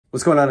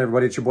What's going on,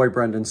 everybody? It's your boy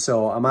Brendan.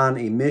 So I'm on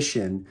a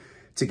mission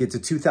to get to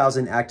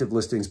 2,000 active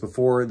listings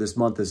before this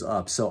month is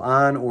up. So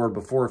on or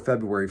before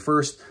February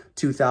 1st,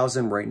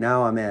 2,000. Right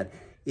now I'm at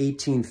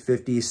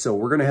 1,850. So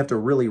we're going to have to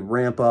really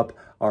ramp up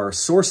our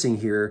sourcing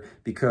here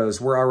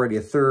because we're already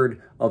a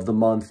third of the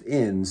month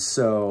in.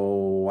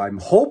 So I'm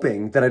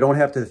hoping that I don't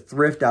have to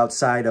thrift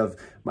outside of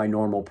my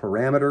normal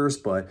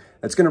parameters, but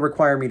that's going to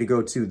require me to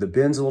go to the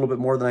bins a little bit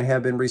more than I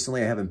have been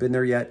recently. I haven't been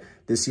there yet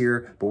this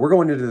year, but we're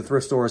going into the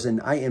thrift stores and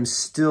I am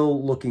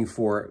still looking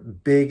for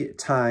big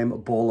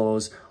time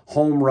bolos,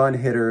 home run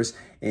hitters.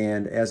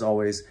 And as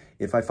always,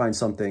 if I find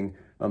something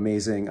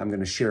amazing, I'm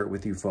going to share it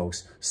with you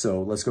folks.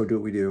 So let's go do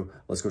what we do.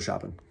 Let's go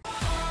shopping.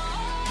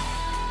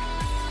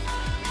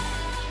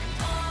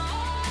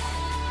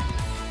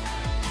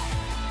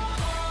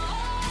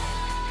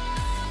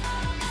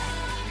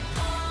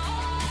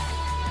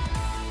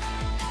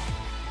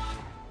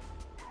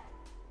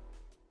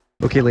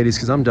 Okay, ladies,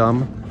 because I'm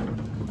dumb,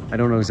 I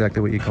don't know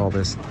exactly what you call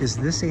this. Is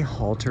this a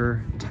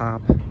halter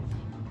top?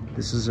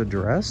 This is a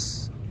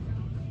dress?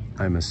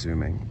 I'm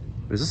assuming.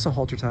 But is this a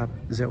halter top?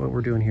 Is that what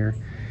we're doing here?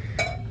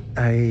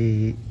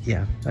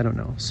 Yeah, I don't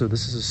know. So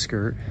this is a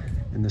skirt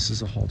and this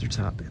is a halter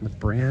top. And the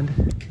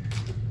brand,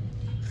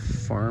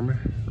 Farm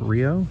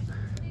Rio.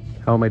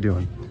 How am I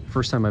doing?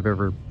 First time I've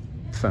ever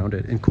found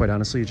it. And quite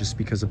honestly, just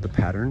because of the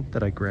pattern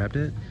that I grabbed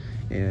it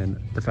and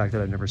the fact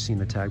that I've never seen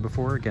the tag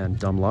before. Again,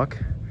 dumb luck.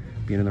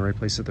 Being in the right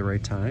place at the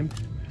right time.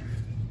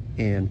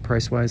 And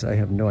price-wise, I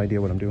have no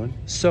idea what I'm doing.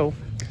 So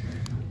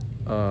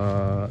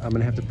I'm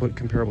gonna have to put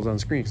comparables on the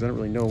screen because I don't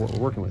really know what we're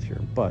working with here.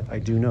 But I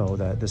do know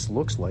that this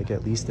looks like,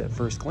 at least at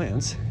first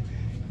glance,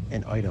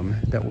 an item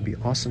that will be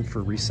awesome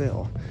for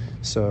resale.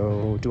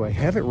 So do I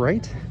have it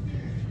right?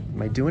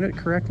 Am I doing it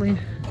correctly?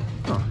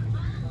 Oh,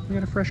 we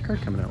got a fresh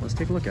card coming out. Let's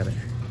take a look at it.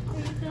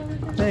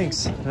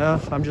 Thanks.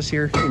 I'm just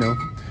here, you know,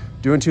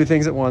 doing two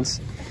things at once.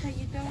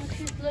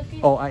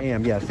 Oh, I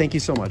am. Yeah. Thank you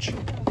so much.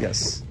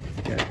 Yes.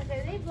 Okay.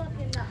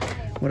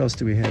 What else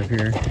do we have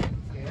here?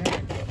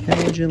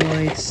 Halogen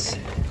lights.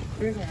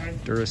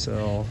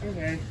 Duracell.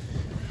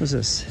 What's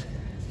this?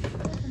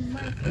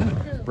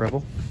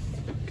 Breville.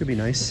 Could be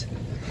nice.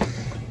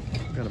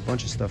 Got a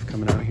bunch of stuff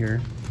coming out here.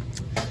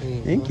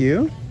 Thank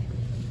you.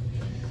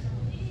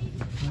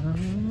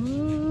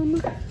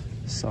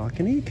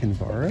 Saucony,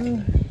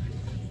 Kinvara,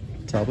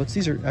 Talbots.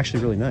 These are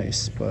actually really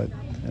nice, but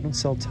I don't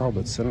sell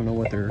Talbots, so I don't know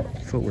what their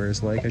footwear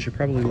is like. I should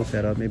probably look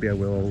that up. Maybe I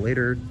will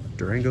later.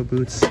 Durango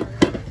boots.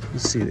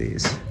 Let's see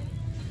these.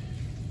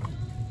 A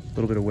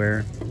little bit of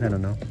wear. I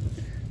don't know.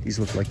 These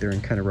look like they're in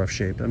kind of rough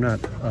shape. I'm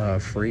not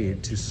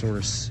afraid to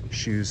source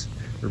shoes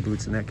or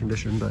boots in that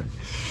condition, but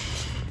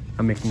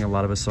I'm making a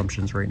lot of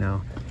assumptions right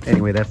now.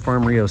 Anyway, that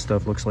Farm Rio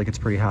stuff looks like it's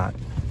pretty hot.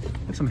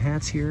 Got some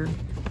hats here,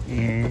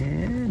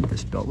 and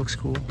this belt looks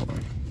cool. Hold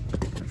on.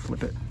 Gotta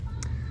flip it.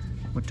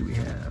 What do we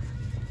have?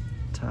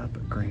 Top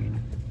green,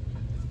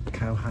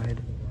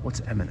 cowhide.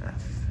 What's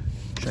M&F?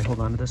 Should I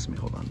hold on to this? Let me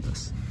hold on to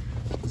this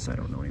since I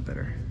don't know any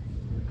better.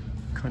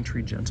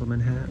 Country gentleman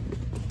hat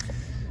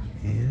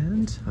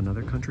and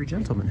another country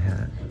gentleman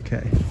hat.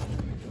 Okay,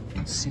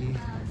 let's see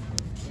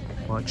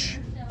much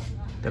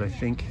that I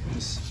think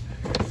is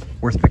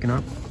worth picking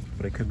up,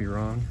 but I could be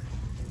wrong.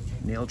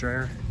 Nail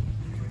dryer.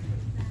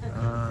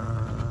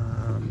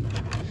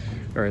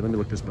 All right, let me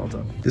look this belt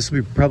up. This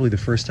will be probably the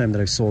first time that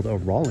I've sold a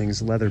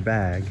Rawlings leather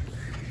bag.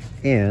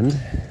 And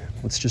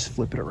let's just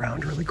flip it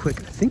around really quick.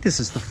 I think this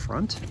is the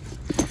front.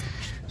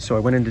 So I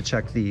went in to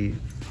check the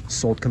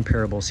sold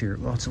comparables here.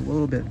 Well, it's a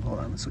little bit, hold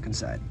on, let's look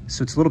inside.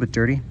 So it's a little bit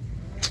dirty.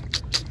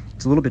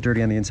 It's a little bit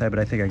dirty on the inside, but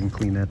I think I can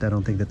clean that. I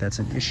don't think that that's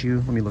an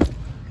issue. Let me look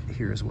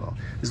here as well.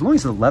 As long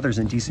as the leather's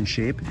in decent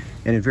shape,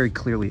 and it very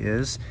clearly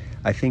is,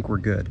 I think we're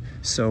good.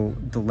 So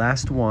the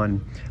last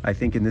one, I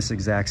think in this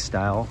exact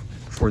style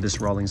for this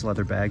Rawlings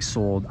leather bag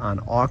sold on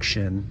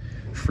auction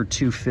for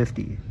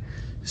 $250.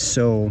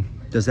 So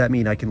does that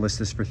mean I can list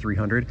this for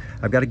 $300?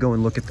 I've got to go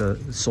and look at the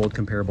sold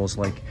comparables,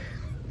 like,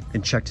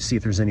 and check to see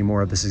if there's any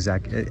more of this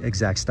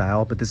exact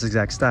style. But this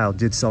exact style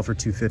did sell for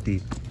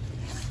 $250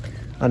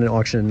 on an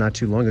auction not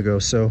too long ago.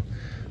 So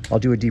I'll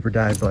do a deeper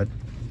dive. But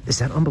is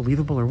that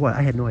unbelievable or what?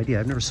 I had no idea.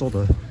 I've never sold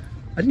I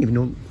didn't even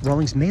know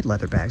Rawlings made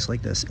leather bags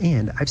like this.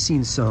 And I've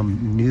seen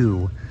some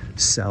new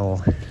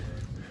sell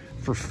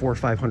for $400 or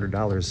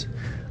 $500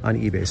 on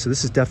eBay. So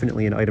this is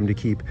definitely an item to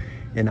keep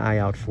an eye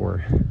out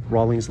for.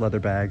 Rawlings leather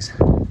bags.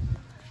 I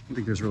don't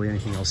think there's really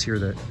anything else here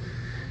that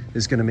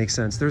is going to make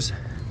sense. There's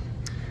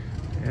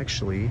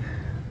actually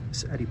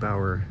this Eddie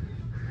Bauer.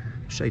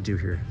 What should I do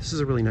here? This is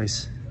a really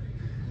nice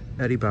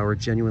Eddie Bauer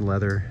genuine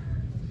leather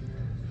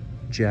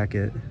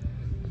jacket,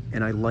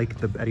 and I like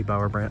the Eddie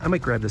Bauer brand. I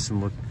might grab this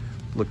and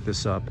look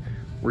this up.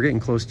 We're getting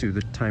close to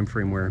the time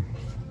frame where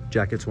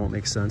jackets won't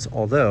make sense,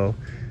 although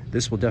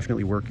this will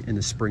definitely work in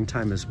the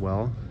springtime as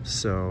well.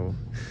 So,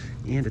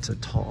 and it's a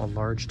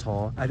large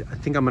tall. I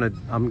think I'm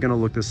gonna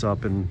look this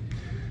up and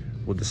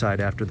we'll decide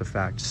after the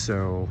fact.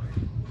 So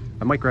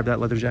I might grab that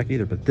leather jacket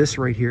either, but this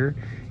right here,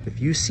 if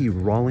you see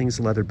Rawlings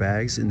leather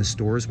bags in the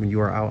stores when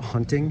you are out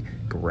hunting,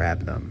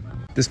 grab them.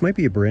 This might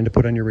be a brand to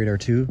put on your radar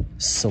too,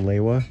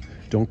 Salewa.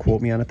 Don't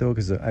quote me on it though,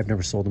 because I've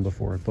never sold them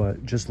before,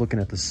 but just looking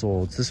at the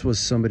soles, this was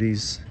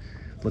somebody's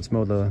let's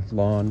mow the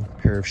lawn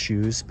pair of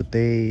shoes, but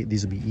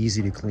these will be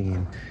easy to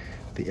clean.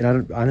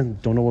 And I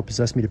don't know what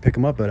possessed me to pick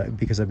them up, but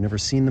because I've never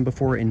seen them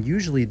before. And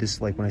usually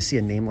this, like when I see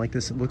a name like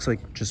this, it looks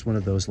like just one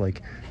of those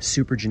like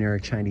super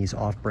generic Chinese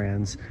off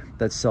brands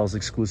that sells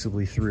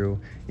exclusively through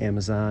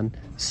Amazon.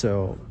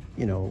 So,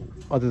 you know,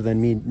 other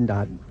than me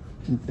not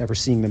ever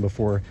seeing them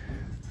before,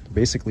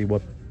 basically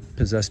what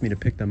possessed me to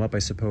pick them up, I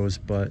suppose.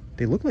 But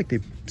they look like they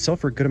sell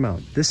for a good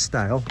amount. This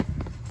style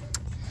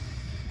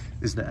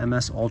is the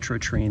MS Ultra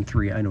Train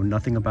 3. I know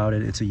nothing about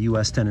it. It's a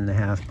US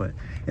 10.5,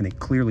 and they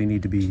clearly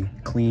need to be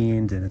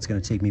cleaned, and it's gonna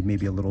take me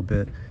maybe a little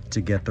bit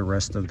to get the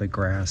rest of the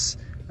grass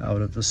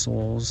out of the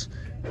soles.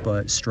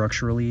 But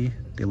structurally,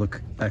 they look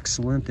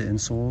excellent. The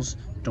insoles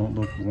don't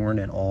look worn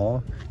at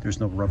all. There's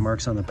no rub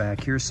marks on the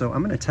back here. So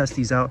I'm gonna test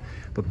these out,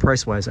 but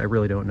price-wise, I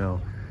really don't know.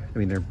 I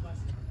mean, they're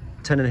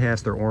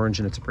 10.5s, they're orange,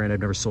 and it's a brand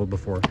I've never sold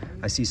before.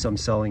 I see some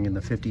selling in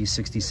the $50,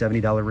 $60,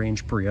 $70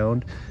 range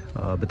pre-owned,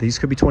 but these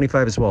could be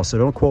 25 as well, so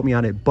don't quote me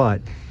on it, but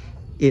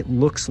it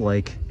looks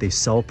like they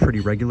sell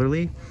pretty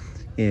regularly,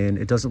 and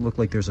it doesn't look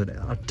like there's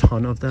a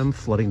ton of them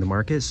flooding the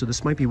market, so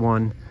this might be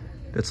one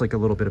that's like a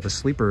little bit of a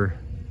sleeper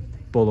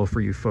bolo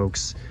for you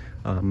folks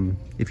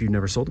if you've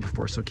never sold it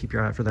before, so keep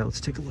your eye out for that. Let's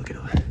take a look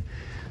at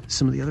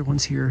some of the other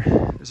ones here.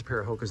 There's a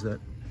pair of Hokas that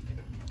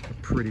are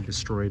pretty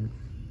destroyed.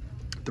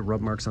 The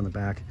rub marks on the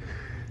back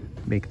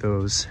make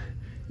those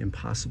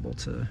impossible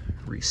to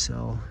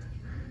resell.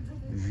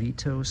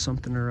 Vito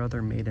something or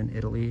other, made in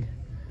Italy.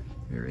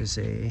 There is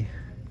a,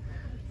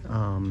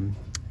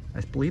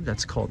 I believe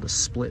that's called the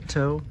split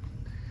toe.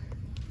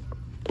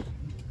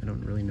 I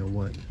don't really know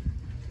what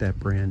that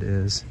brand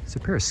is. It's a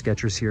pair of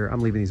Skechers here. I'm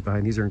leaving these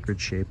behind. These are in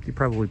good shape.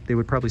 They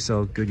would probably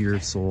sell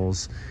Goodyear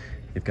soles.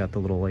 They've got the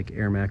little like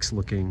Air Max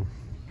looking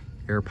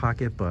air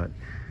pocket, but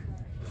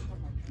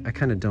I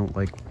kind of don't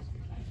like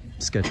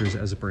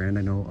Skechers as a brand.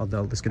 I know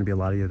there's going to be a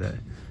lot of you that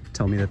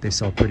tell me that they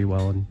sell pretty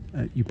well,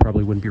 and you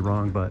probably wouldn't be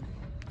wrong, but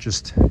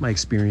just my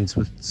experience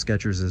with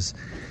Skechers is,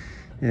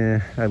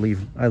 I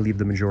leave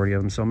the majority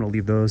of them, so I'm going to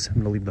leave those. I'm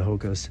going to leave the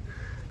Hokas.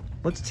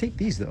 Let's take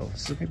these though.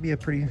 This might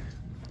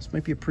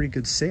be a pretty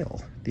good sale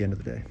at the end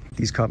of the day.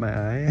 These caught my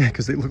eye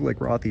because they look like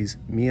Rothy's.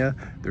 Mia,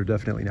 they're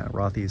definitely not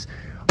Rothy's.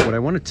 What I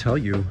want to tell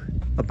you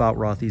about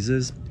Rothy's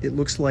is it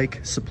looks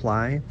like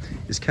supply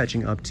is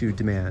catching up to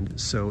demand.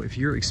 So if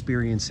you're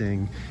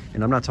experiencing,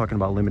 and I'm not talking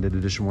about limited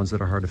edition ones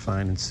that are hard to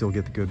find and still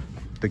get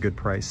the good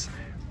price,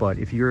 but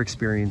if you're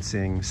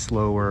experiencing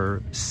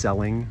slower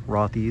selling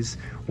Rothy's,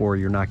 or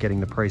you're not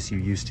getting the price you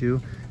used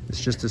to, it's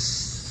just a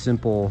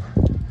simple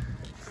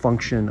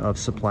function of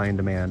supply and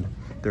demand.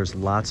 There's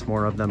lots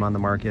more of them on the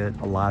market,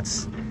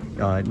 lots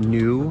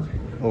new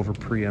over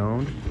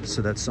pre-owned,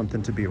 so that's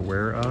something to be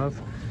aware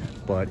of.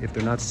 But if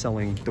they're not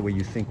selling the way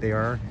you think they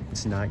are,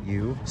 it's not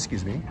you,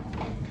 excuse me.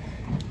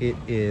 It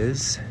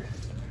is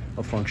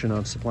a function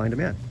of supply and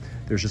demand.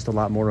 There's just a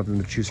lot more of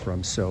them to choose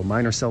from. So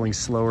mine are selling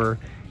slower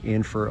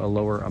and for a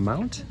lower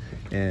amount,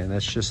 and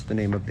that's just the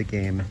name of the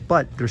game.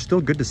 But they're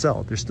still good to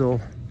sell. They still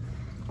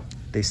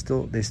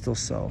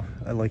sell.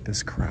 I like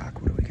this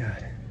Croc. What do we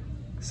got?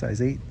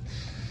 Size 8.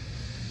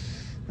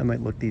 I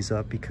might look these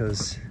up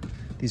because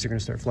these are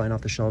gonna start flying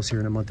off the shelves here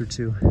in a month or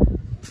two.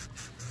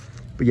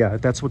 But yeah,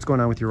 if that's what's going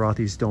on with your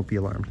Rothy's, don't be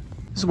alarmed.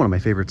 This is one of my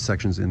favorite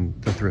sections in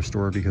the thrift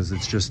store because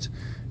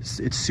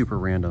it's super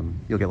random.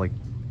 You'll get like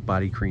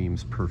body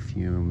creams,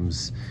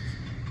 perfumes,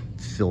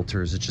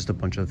 filters. It's just a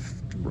bunch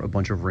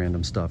of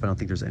random stuff. I don't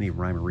think there's any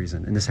rhyme or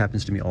reason. And this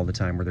happens to me all the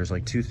time where there's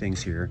like two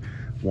things here.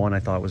 One I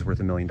thought was worth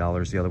 $1 million.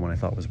 The other one I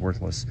thought was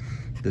worthless.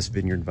 This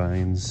Vineyard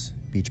Vines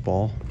beach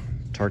ball,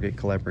 Target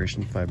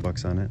collaboration,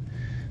 $5 on it.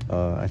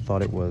 I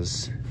thought it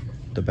was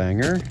the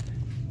banger,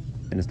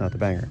 and it's not the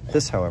banger.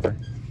 This, however,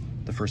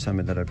 the first time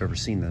that I've ever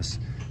seen this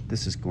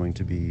is going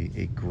to be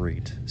a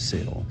great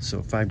sale.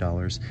 So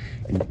 $5.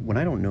 And when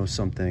I don't know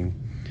something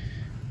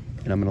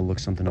and I'm gonna look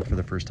something up for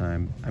the first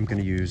time, I'm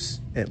gonna use,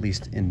 at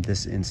least in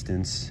this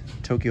instance,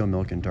 Tokyo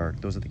Milk and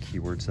Dark. Those are the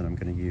keywords that I'm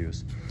gonna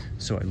use.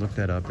 So I looked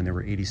that up and there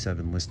were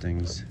 87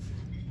 listings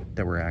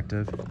that were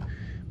active,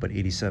 but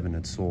 87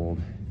 had sold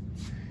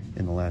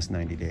in the last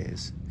 90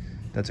 days.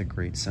 That's a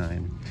great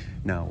sign.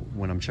 Now,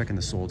 when I'm checking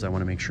the solds, I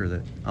wanna make sure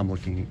that I'm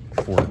looking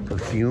for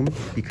perfume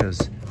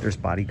because there's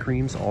body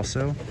creams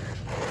also.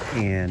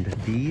 And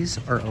these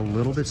are a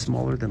little bit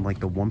smaller than like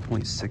the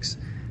 1.6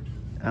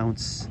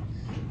 ounce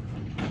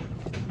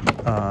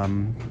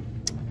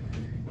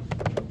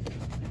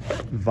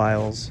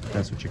vials,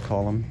 that's what you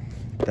call them,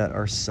 that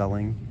are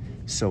selling.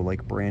 So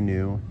like brand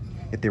new,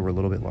 if they were a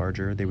little bit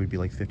larger, they would be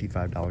like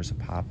 $55 a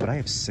pop. But I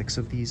have 6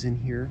 of these in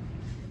here.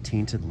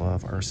 Tainted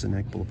Love,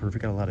 Arsenic, Bulletproof. We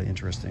got a lot of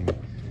interesting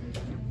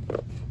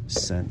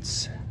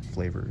scents,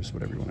 flavors,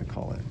 whatever you want to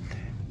call it.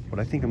 What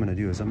I think I'm going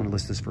to do is I'm going to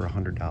list this for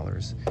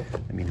 $100.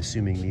 I mean,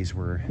 assuming these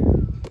were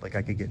like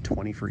I could get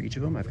 20 for each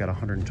of them. I've got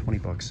 120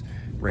 bucks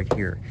right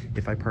here.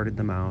 If I parted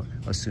them out,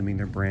 assuming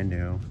they're brand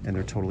new and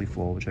they're totally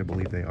full, which I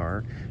believe they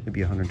are, it'd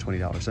be $120.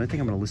 And I think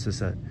I'm gonna list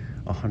this at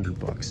 100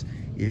 bucks.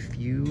 If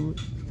you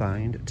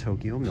find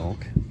Tokyo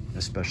milk,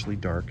 especially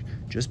dark,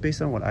 just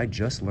based on what I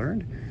just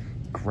learned,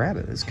 grab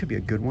it. This could be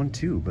a good one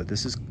too, but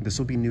this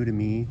will be new to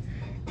me,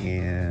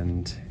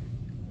 and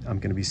I'm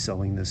gonna be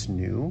selling this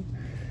new.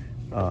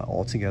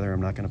 Altogether,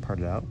 I'm not gonna part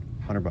it out,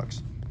 100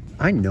 bucks.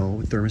 I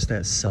know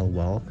thermostats sell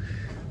well.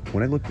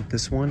 When I looked at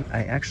this one,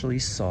 I actually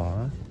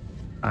saw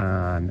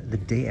on the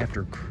day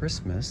after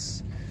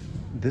Christmas,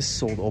 this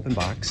sold open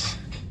box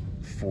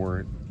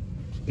for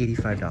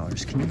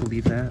 $85. Can you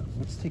believe that?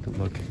 Let's take a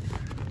look.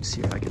 See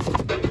if I can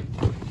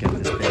get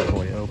this bad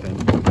boy open.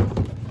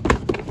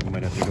 I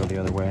might have to go the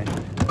other way.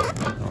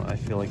 Oh, I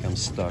feel like I'm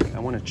stuck. I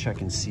want to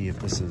check and see if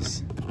this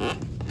has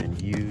been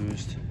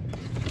used,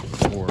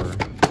 or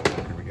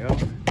here we go,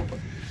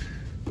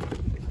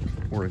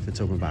 or if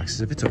it's open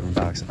boxes. If it's open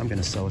box, I'm going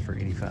to sell it for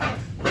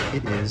 $85.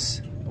 It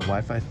is a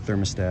Wi-Fi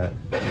thermostat,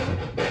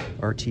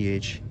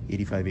 RTH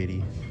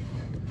 8580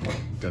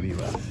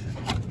 WF.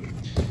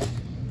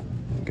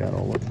 Got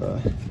all of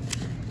the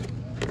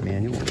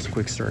manuals,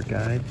 quick start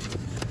guide.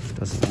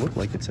 Doesn't look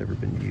like it's ever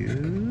been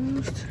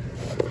used.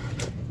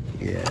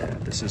 Yeah,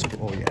 this is,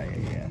 oh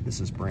yeah, this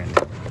is brand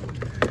new.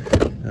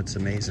 That's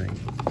amazing.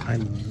 I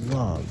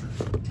love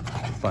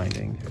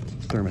finding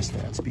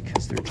thermostats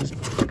because they're just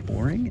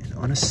boring and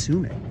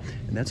unassuming.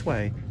 And that's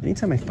why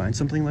anytime I find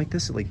something like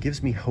this, it like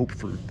gives me hope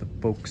for the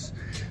folks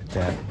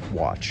that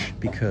watch,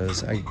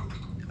 because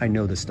I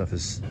know this stuff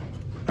is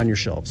on your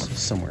shelves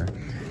somewhere.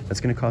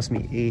 That's gonna cost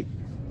me $8.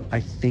 I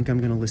think I'm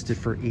gonna list it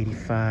for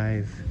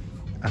 $85.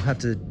 I'll have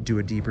to do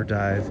a deeper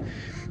dive.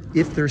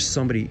 If there's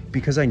somebody,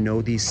 because I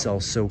know these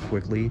sell so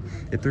quickly,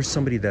 if there's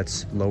somebody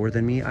that's lower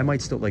than me, I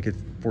might still, like, if,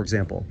 for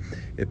example,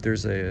 if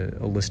there's a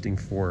listing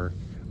for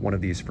one of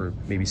these for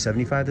maybe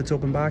 $75 that's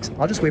open box,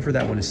 I'll just wait for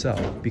that one to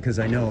sell, because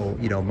I know,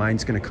 you know,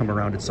 mine's gonna come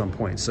around at some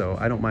point. So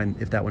I don't mind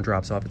if that one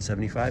drops off at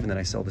 $75 and then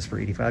I sell this for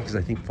 $85, because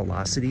I think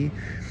velocity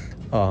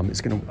I'm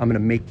gonna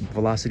make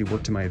velocity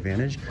work to my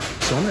advantage.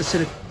 So I'm gonna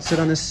sit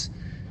on this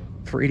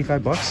for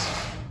 85 bucks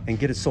and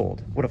get it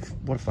sold. What a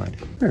find.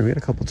 All right, we got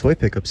a couple toy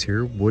pickups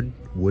here.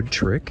 Wood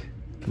trick.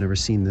 I've never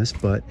seen this,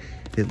 but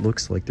it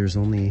looks like there's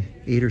only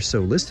 8 or so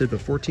listed, but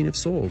 14 have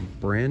sold.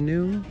 Brand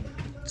new.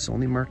 It's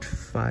only marked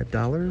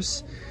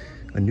 $5.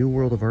 A New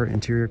World of Art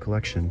interior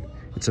collection.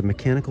 It's a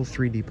mechanical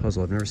 3D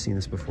puzzle. I've never seen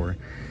this before.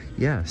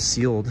 Yeah,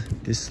 sealed.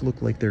 This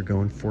looked like they're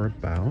going for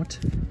about,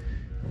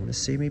 I want to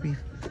say maybe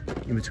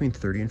in between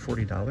 $30 and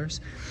 $40.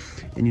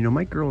 And you know,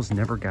 my girls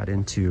never got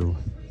into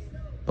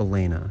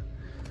Elena,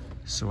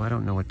 so I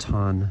don't know a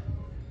ton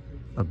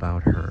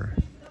about her.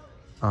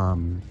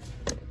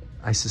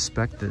 I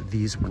suspect that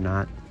these were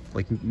not,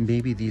 like,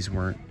 maybe these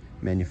weren't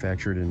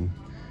manufactured in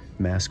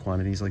mass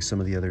quantities like some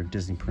of the other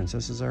Disney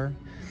princesses are,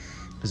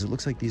 because it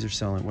looks like these are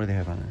selling, what do they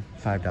have on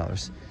it?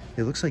 $5.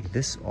 It looks like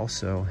this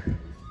also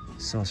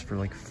sells for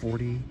like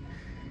 $40,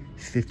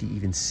 $50,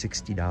 even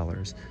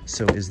 $60.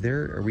 So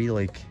are we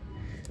like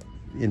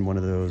in one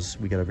of those,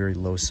 we got a very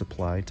low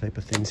supply type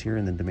of things here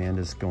and the demand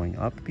is going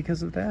up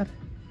because of that?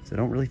 So I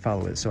don't really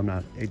follow it, so I'm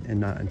not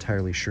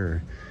entirely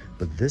sure.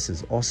 But this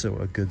is also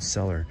a good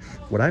seller.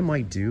 What I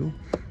might do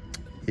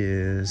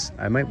is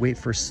I might wait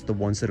for the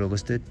ones that are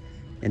listed.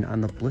 And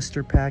on the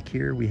blister pack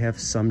here, we have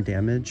some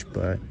damage,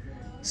 but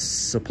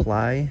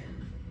supply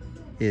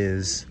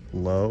is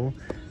low.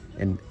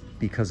 And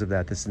because of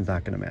that, this is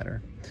not gonna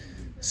matter.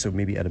 So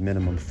maybe at a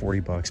minimum 40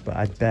 bucks, but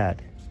I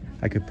bet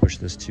I could push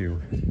this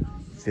to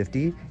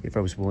 50 if I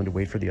was willing to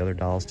wait for the other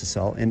dolls to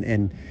sell.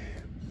 And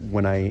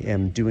when I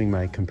am doing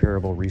my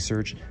comparable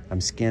research,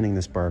 I'm scanning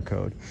this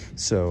barcode.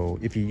 So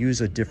if you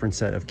use a different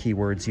set of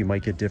keywords, you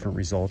might get different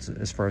results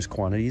as far as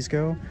quantities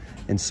go.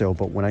 And so,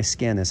 but when I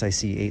scan this, I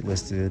see 8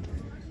 listed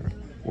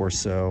or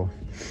so.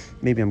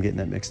 Maybe I'm getting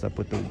that mixed up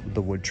with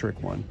the wood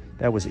trick one.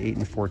 That was 8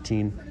 and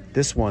 14.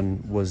 This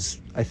one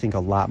was, I think, a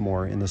lot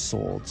more in the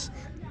solds.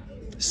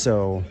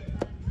 So,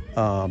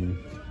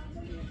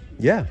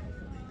 yeah,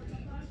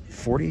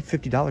 $40,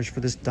 $50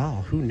 for this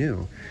doll. Who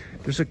knew?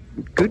 There's a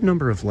good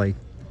number of like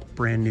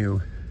brand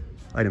new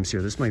items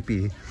here. This might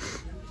be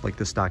like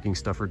the stocking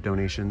stuffer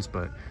donations,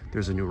 but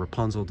there's a new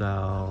Rapunzel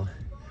doll,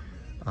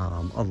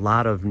 a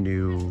lot of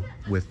new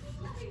with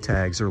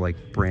tags or like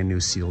brand new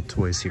sealed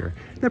toys here.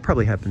 And that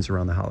probably happens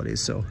around the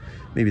holidays, so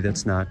maybe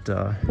that's not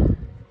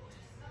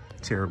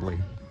terribly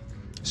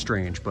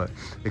strange. But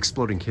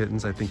Exploding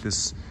Kittens, I think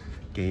this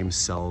game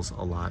sells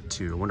a lot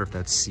too. I wonder if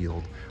that's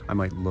sealed. I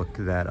might look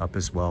that up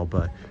as well.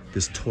 But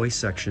this toy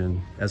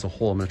section as a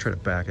whole, I'm gonna try to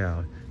back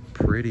out,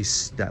 pretty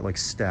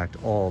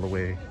stacked all the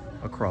way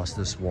across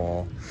this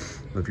wall.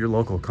 If you're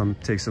local, come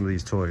take some of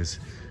these toys,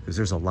 because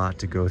there's a lot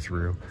to go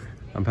through.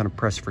 I'm kind of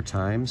pressed for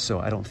time, so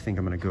I don't think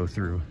I'm gonna go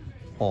through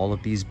all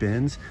of these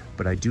bins,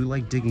 but I do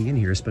like digging in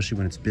here, especially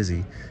when it's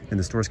busy. And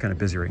the store's kind of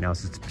busy right now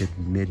since it's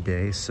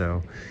midday,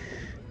 so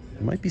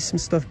there might be some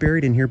stuff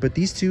buried in here. But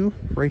these two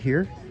right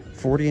here,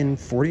 40 and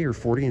 40 or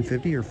 40 and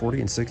 50 or 40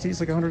 and 60 is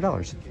like $100.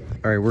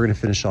 All right, we're gonna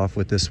finish off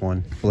with this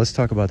one. But let's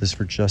talk about this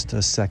for just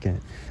a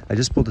second. I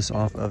just pulled this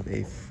off of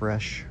a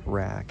fresh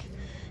rack.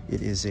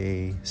 It is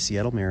a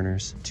Seattle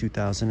Mariners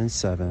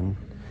 2007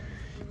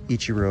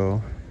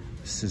 Ichiro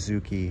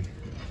Suzuki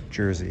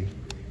jersey.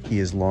 He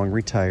is long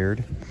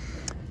retired,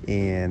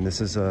 and this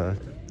is a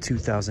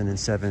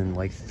 2007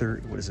 like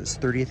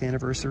 30th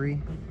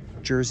anniversary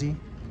jersey.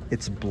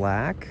 It's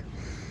black.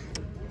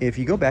 If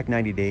you go back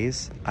 90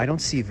 days, I don't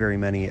see very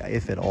many,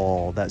 if at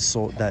all, that's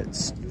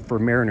for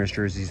Mariners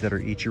jerseys that are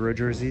Ichiro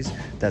jerseys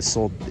that's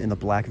sold in the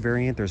black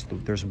variant.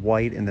 There's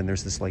white, and then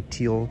there's this like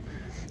teal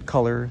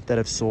color that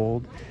have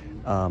sold.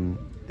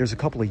 There's a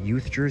couple of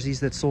youth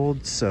jerseys that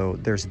sold, so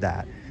there's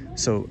that.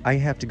 So I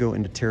have to go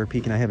into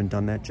Terapeak, and I haven't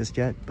done that just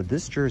yet, but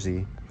this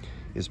jersey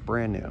is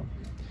brand new.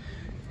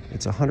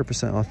 It's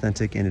 100%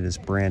 authentic, and it is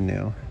brand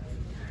new,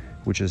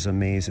 which is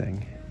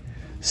amazing.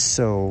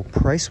 So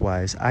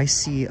price-wise, I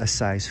see a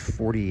size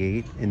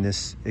 48 in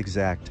this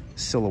exact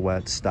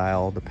silhouette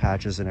style, the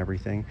patches and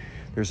everything.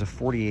 There's a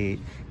 48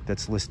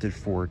 that's listed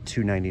for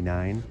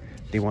 $2.99.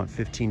 They want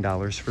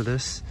 $15 for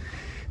this.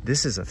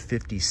 This is a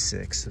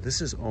 56. So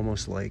this is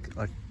almost like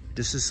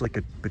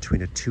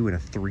between a 2 and a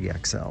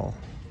 3XL.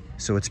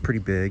 So it's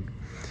pretty big.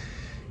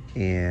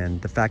 And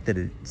the fact that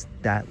it's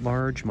that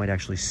large might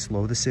actually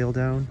slow the sale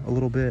down a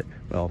little bit.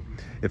 Well,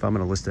 if I'm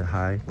gonna list it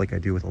high, like I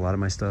do with a lot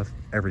of my stuff,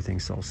 everything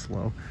sells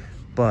slow.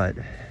 But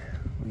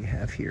we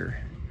have here,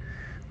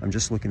 I'm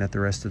just looking at the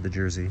rest of the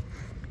jersey.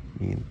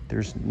 I mean,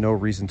 there's no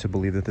reason to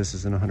believe that this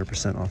isn't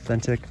 100%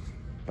 authentic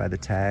by the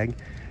tag.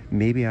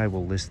 Maybe I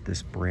will list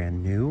this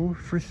brand new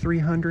for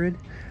 $300.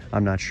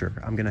 I'm not sure.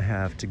 I'm gonna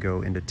have to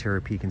go into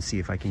Terapeak and see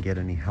if I can get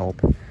any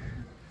help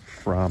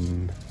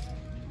from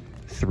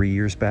 3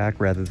 years back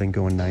rather than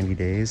going 90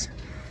 days.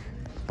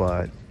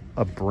 But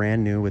a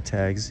brand new with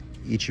tags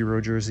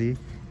Ichiro jersey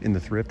in the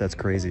thrift, that's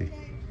crazy.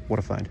 What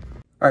a find.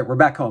 All right, we're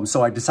back home.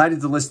 So I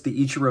decided to list the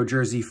Ichiro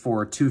jersey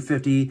for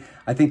 $250.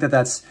 I think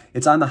that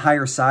it's on the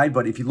higher side,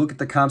 but if you look at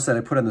the comps that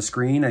I put on the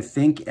screen, I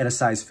think at a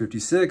size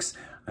 56,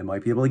 I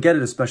might be able to get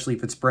it, especially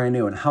if it's brand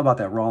new. And how about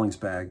that Rawlings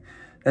bag?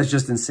 That's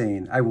just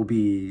insane. I will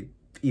be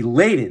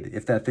elated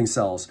if that thing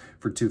sells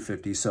for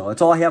 $250. So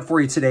that's all I have for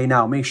you today.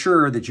 Now, make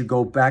sure that you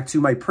go back to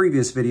my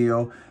previous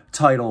video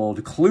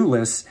titled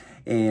Clueless,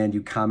 and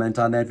you comment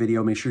on that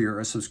video. Make sure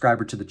you're a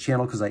subscriber to the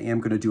channel, because I am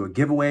going to do a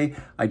giveaway.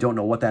 I don't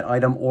know what that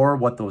item or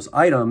what those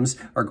items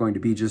are going to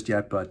be just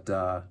yet, but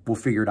we'll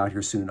figure it out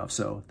here soon enough.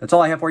 So that's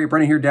all I have for you.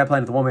 Brennan here, Dad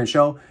Planet, the One Man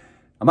Show.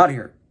 I'm out of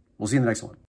here. We'll see you in the next one.